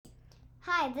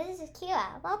Hi, this is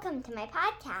Kira. Welcome to my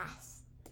podcast.